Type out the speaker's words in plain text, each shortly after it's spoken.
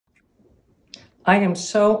I am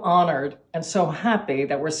so honored and so happy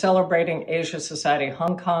that we're celebrating Asia Society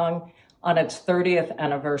Hong Kong on its 30th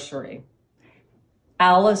anniversary.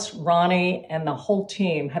 Alice, Ronnie, and the whole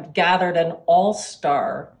team have gathered an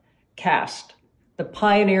all-star cast, the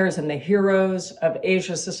pioneers and the heroes of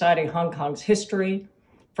Asia Society Hong Kong's history,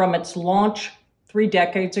 from its launch 3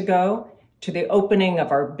 decades ago to the opening of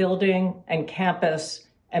our building and campus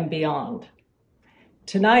and beyond.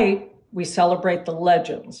 Tonight, we celebrate the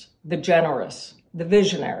legends, the generous, the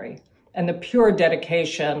visionary, and the pure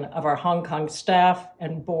dedication of our Hong Kong staff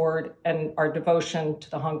and board and our devotion to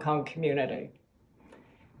the Hong Kong community.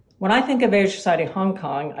 When I think of Asia Society Hong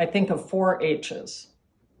Kong, I think of 4 H's.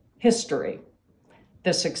 History,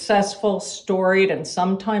 the successful, storied, and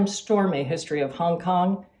sometimes stormy history of Hong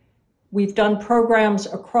Kong. We've done programs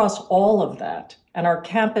across all of that, and our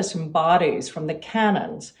campus embodies, from the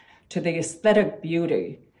canons to the aesthetic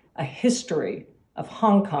beauty, a history of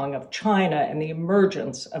Hong Kong, of China, and the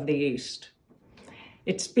emergence of the East.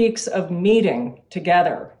 It speaks of meeting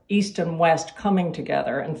together, East and West coming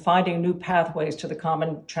together and finding new pathways to the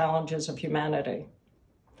common challenges of humanity.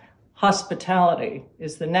 Hospitality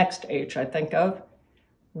is the next H I think of.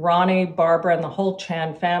 Ronnie, Barbara, and the whole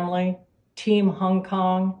Chan family, Team Hong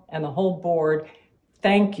Kong, and the whole board,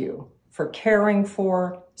 thank you for caring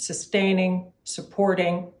for, sustaining,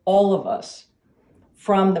 supporting all of us,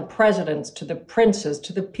 from the presidents to the princes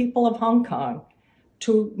to the people of Hong Kong.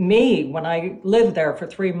 To me, when I lived there for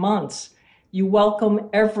 3 months, you welcome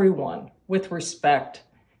everyone with respect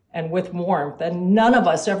and with warmth, and none of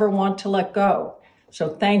us ever want to let go. So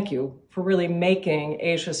thank you for really making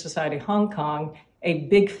Asia Society Hong Kong a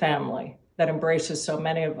big family that embraces so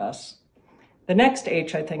many of us. The next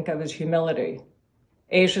H I think of is humility.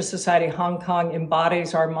 Asia Society Hong Kong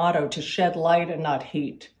embodies our motto to shed light and not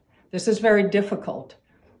heat. This is very difficult,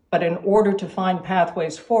 but in order to find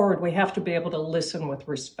pathways forward, we have to be able to listen with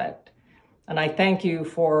respect. And I thank you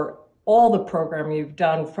for all the program you've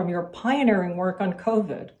done, from your pioneering work on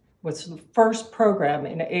COVID, was the first program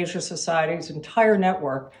in Asia Society's entire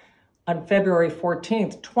network on February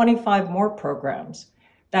 14th, 25 more programs.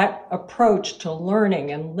 That approach to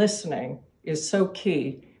learning and listening is so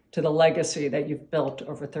key to the legacy that you've built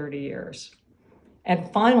over 30 years.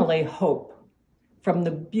 And finally, hope. From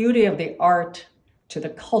the beauty of the art to the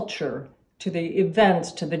culture, to the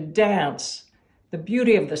events, to the dance, the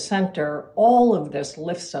beauty of the center, all of this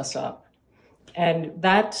lifts us up. And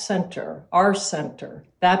that center, our center,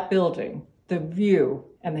 that building, the view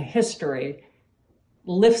and the history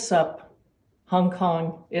lifts up Hong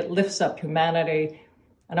Kong, it lifts up humanity,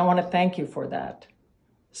 and I want to thank you for that.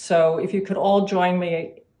 So if you could all join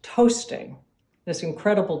me toasting this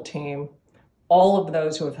incredible team, all of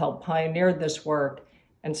those who have helped pioneer this work,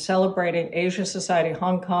 and celebrating Asia Society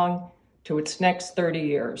Hong Kong to its next 30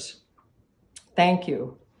 years. Thank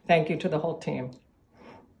you. Thank you to the whole team.